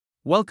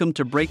Welcome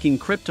to Breaking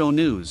Crypto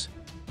News.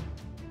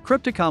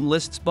 Cryptocom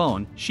lists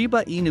Bone,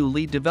 Shiba Inu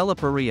lead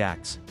developer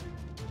reacts.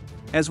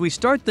 As we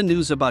start the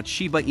news about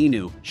Shiba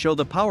Inu, show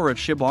the power of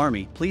Shiba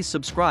Army, please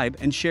subscribe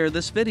and share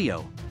this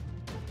video.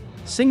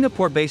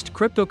 Singapore-based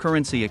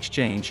cryptocurrency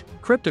exchange,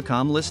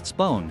 Cryptocom lists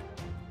Bone.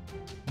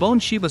 Bone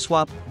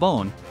ShibaSwap,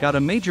 Bone, got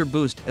a major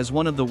boost as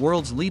one of the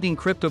world's leading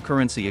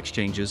cryptocurrency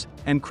exchanges,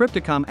 and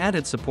Cryptocom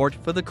added support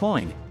for the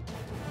coin.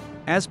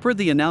 As per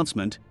the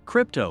announcement,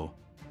 Cryptocom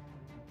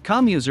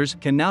users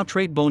can now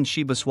trade Bone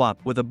ShibaSwap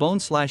with a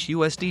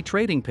Bone/USD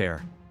trading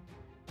pair.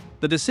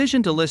 The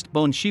decision to list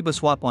Bone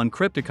ShibaSwap on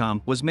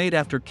Cryptocom was made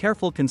after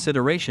careful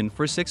consideration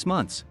for 6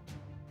 months.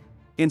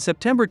 In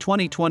September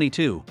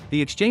 2022,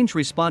 the exchange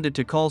responded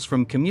to calls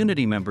from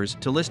community members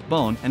to list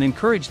Bone and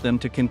encouraged them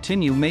to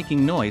continue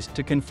making noise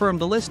to confirm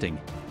the listing.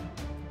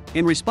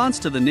 In response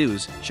to the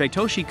news,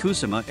 Shytoshi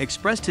Kusama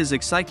expressed his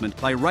excitement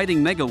by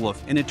writing Mega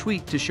Woof in a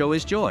tweet to show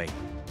his joy.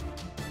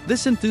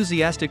 This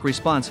enthusiastic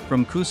response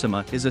from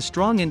Kusama is a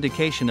strong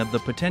indication of the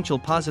potential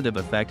positive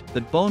effect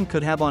that Bone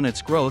could have on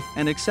its growth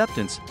and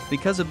acceptance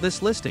because of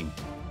this listing.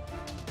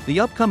 The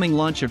upcoming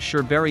launch of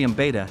Shibarium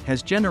Beta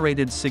has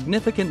generated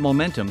significant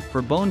momentum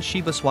for Bone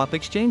ShibaSwap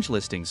exchange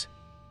listings.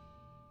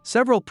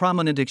 Several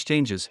prominent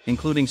exchanges,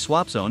 including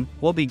SwapZone,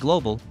 Huobi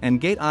Global, and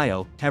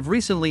Gate.io, have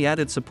recently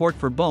added support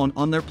for Bone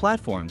on their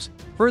platforms,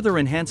 further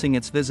enhancing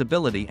its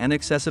visibility and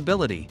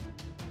accessibility.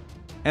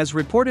 As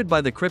reported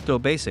by the Crypto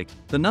Basic,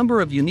 the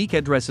number of unique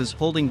addresses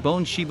holding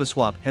Bone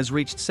ShibaSwap has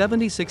reached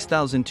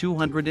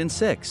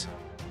 76,206.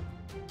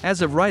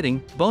 As of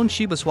writing, Bone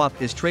ShibaSwap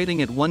is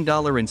trading at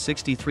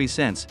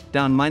 $1.63,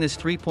 down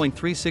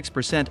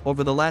 -3.36%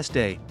 over the last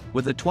day,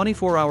 with a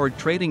 24-hour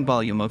trading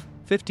volume of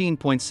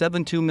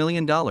 $15.72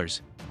 million.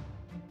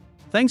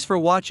 Thanks for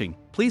watching.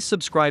 Please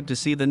subscribe to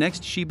see the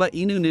next Shiba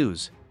Inu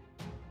news.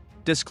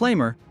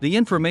 Disclaimer: the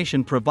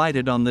information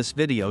provided on this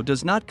video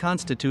does not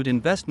constitute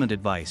investment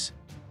advice.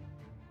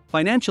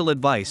 Financial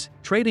advice,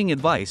 trading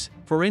advice,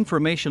 for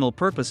informational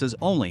purposes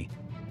only.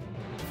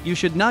 You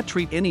should not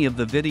treat any of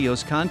the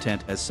video's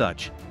content as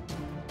such.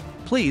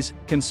 Please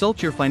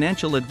consult your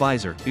financial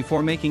advisor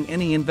before making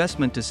any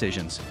investment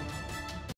decisions.